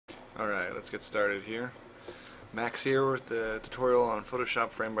Alright, let's get started here. Max here with the tutorial on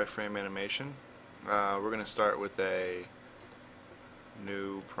Photoshop frame-by-frame animation. We're going to start with a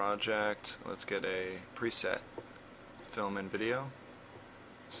new project. Let's get a preset. Film and video.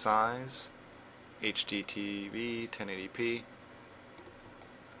 Size. HDTV 1080p.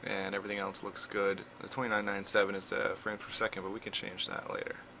 And everything else looks good. The 2997 is the frames per second, but we can change that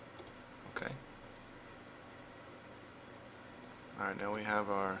later. Okay. Alright, now we have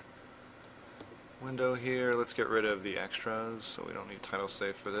our window here. Let's get rid of the extras, so we don't need title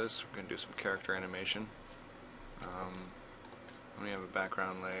safe for this. We're going to do some character animation. We have a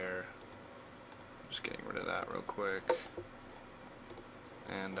background layer. Just getting rid of that real quick.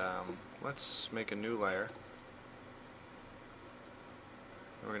 And let's make a new layer.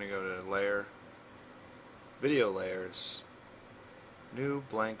 We're going to go to Layer, Video Layers, New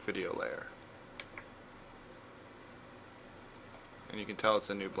Blank Video Layer. And you can tell it's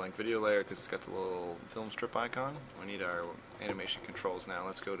a new blank video layer because it's got the little film strip icon. We need our animation controls now.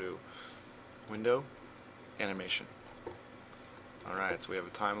 Let's go to Window, Animation. Alright, so we have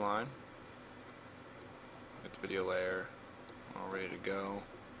a timeline. Got the video layer all ready to go.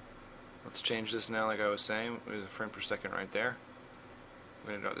 Let's change this now, like I was saying. There's a frame per second right there.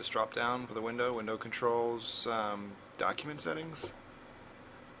 We're going to do this drop down for the window controls, document settings,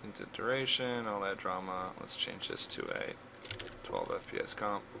 into duration, all that drama. Let's change this to a 12 FPS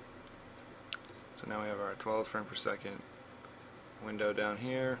comp. So now we have our 12 frame per second window down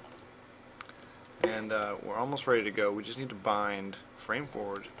here, and we're almost ready to go. We just need to bind frame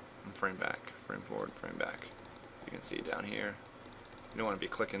forward and frame back, frame forward, frame back. You can see down here. You don't want to be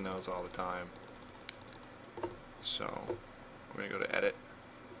clicking those all the time. So we're going to go to Edit,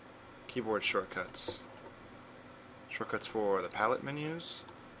 Keyboard Shortcuts, Shortcuts for the palette menus,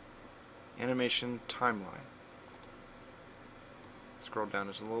 Animation Timeline. Scroll down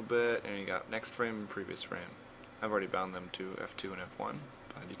just a little bit, and you got next frame and previous frame. I've already bound them to F2 and F1,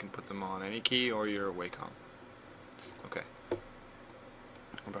 but you can put them on any key or your Wacom. Okay,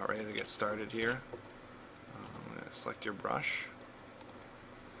 we're about ready to get started here. I'm going to select your brush,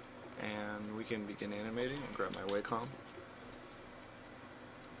 and we can begin animating. I'll grab my Wacom.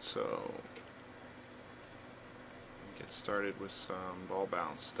 So, get started with some ball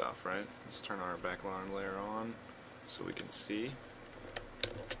bounce stuff, right? Let's turn our background layer on so we can see.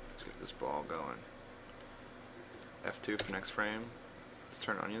 Let's get this ball going. F2 for next frame. Let's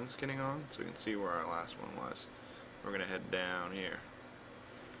turn onion skinning on so we can see where our last one was. We're going to head down here.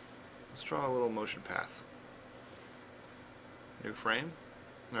 Let's draw a little motion path. New frame,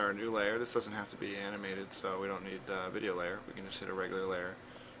 or a new layer. This doesn't have to be animated, so we don't need a video layer. We can just hit a regular layer.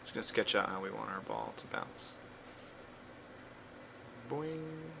 Just going to sketch out how we want our ball to bounce. Boing,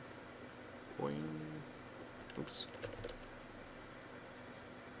 boing. Oops.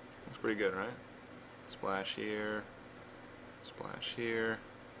 Looks pretty good, right? Splash here, splash here.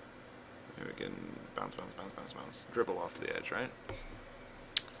 Maybe we can bounce, bounce, bounce, bounce, bounce. Dribble off to the edge, right?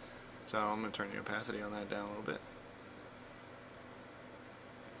 So I'm going to turn the opacity on that down a little bit.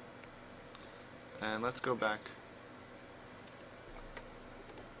 And let's go back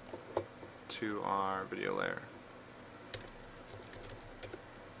to our video layer.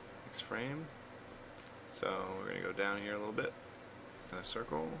 Next frame. So we're going to go down here a little bit. Another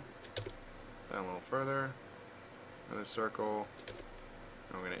circle. Down a little further. Another circle.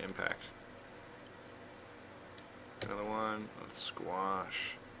 And we're going to impact. Another one. Let's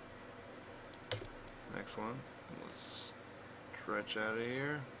squash. Next one. Let's stretch out of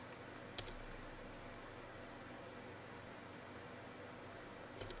here.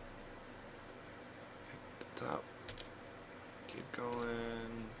 Hit the top. Keep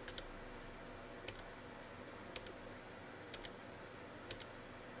going.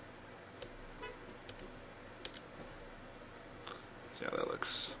 See how that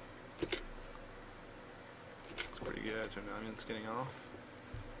looks. Looks pretty good. Turn the onion skinning off.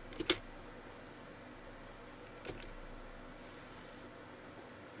 It's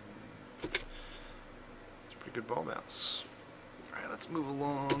a pretty good ball bounce. Alright, let's move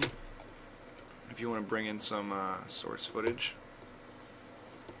along. If you want to bring in some source footage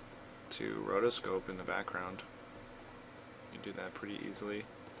to rotoscope in the background, you do that pretty easily.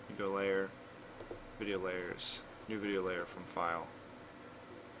 You go Layer, Video Layers, New Video Layer from File.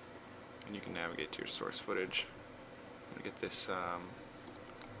 And you can navigate to your source footage. I'm going to get this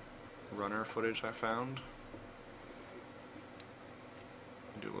runner footage I found.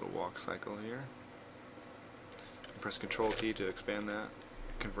 Do a little walk cycle here. Press Control key to expand that.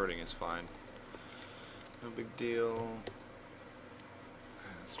 Converting is fine. No big deal.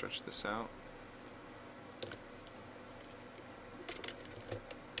 And stretch this out.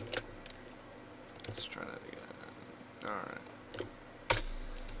 Let's try that again. Alright.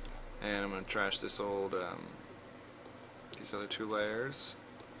 And I'm going to trash this old, these other two layers.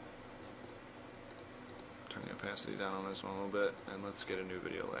 Turn the opacity down on this one a little bit, and let's get a new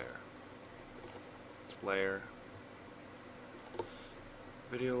video layer. Layer.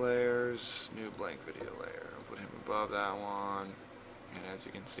 Video layers, new blank video layer. I'll put him above that one, and as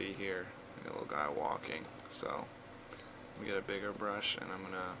you can see here, we got a little guy walking. So, we get a bigger brush, and I'm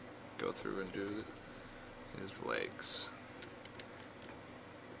going to go through and do his legs.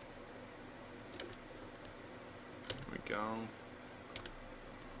 There we go.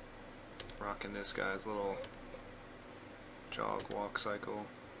 Rocking this guy's little jog walk cycle.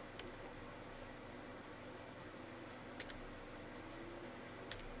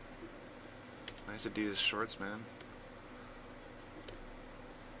 Nice Adidas shorts, man.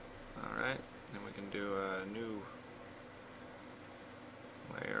 Alright, then we can do a new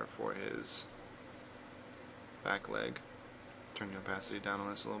layer for his back leg. Turn the opacity down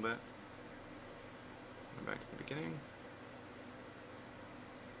on this a little bit. Go back to the beginning.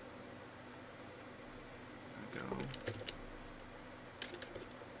 There we go.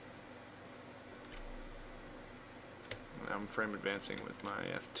 And I'm frame advancing with my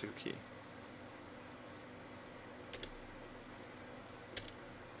F2 key.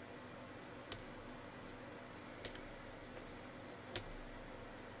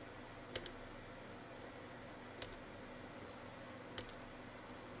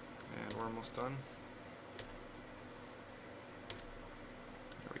 We're almost done.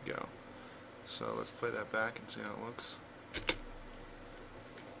 There we go. So let's play that back and see how it looks.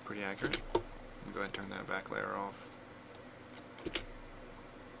 Pretty accurate. Go ahead and turn that back layer off.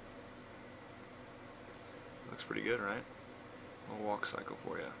 Looks pretty good, right? A little walk cycle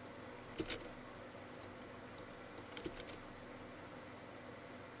for you.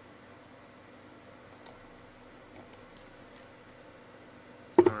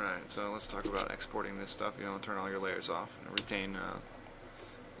 So let's talk about exporting this stuff. You want to turn all your layers off and retain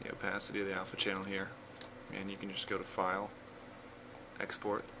the opacity of the alpha channel here. And you can just go to File,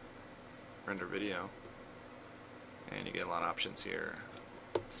 Export, Render Video, and you get a lot of options here.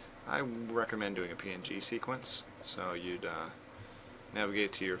 I recommend doing a PNG sequence. So you'd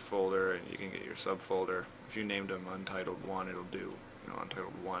navigate to your folder and you can get your subfolder. If you named them Untitled 1, it'll do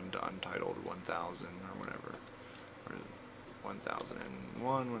Untitled 1 to Untitled 1000 or whatever. Or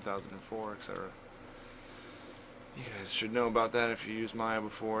 1001, 1004, etc. You guys should know about that if you used Maya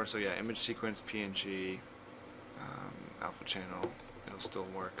before. So yeah, image sequence, PNG, alpha channel, it'll still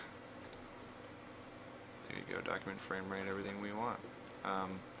work. There you go, document frame rate, everything we want.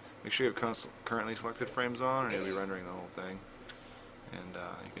 Make sure you have currently selected frames on, or you'll be rendering the whole thing. And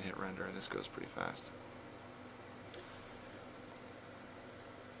you can hit render, and this goes pretty fast.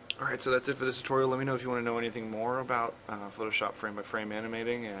 Alright, so that's it for this tutorial. Let me know if you want to know anything more about Photoshop frame-by-frame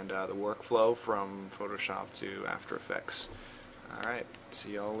animating and the workflow from Photoshop to After Effects. Alright,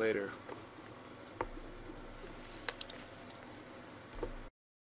 see y'all later.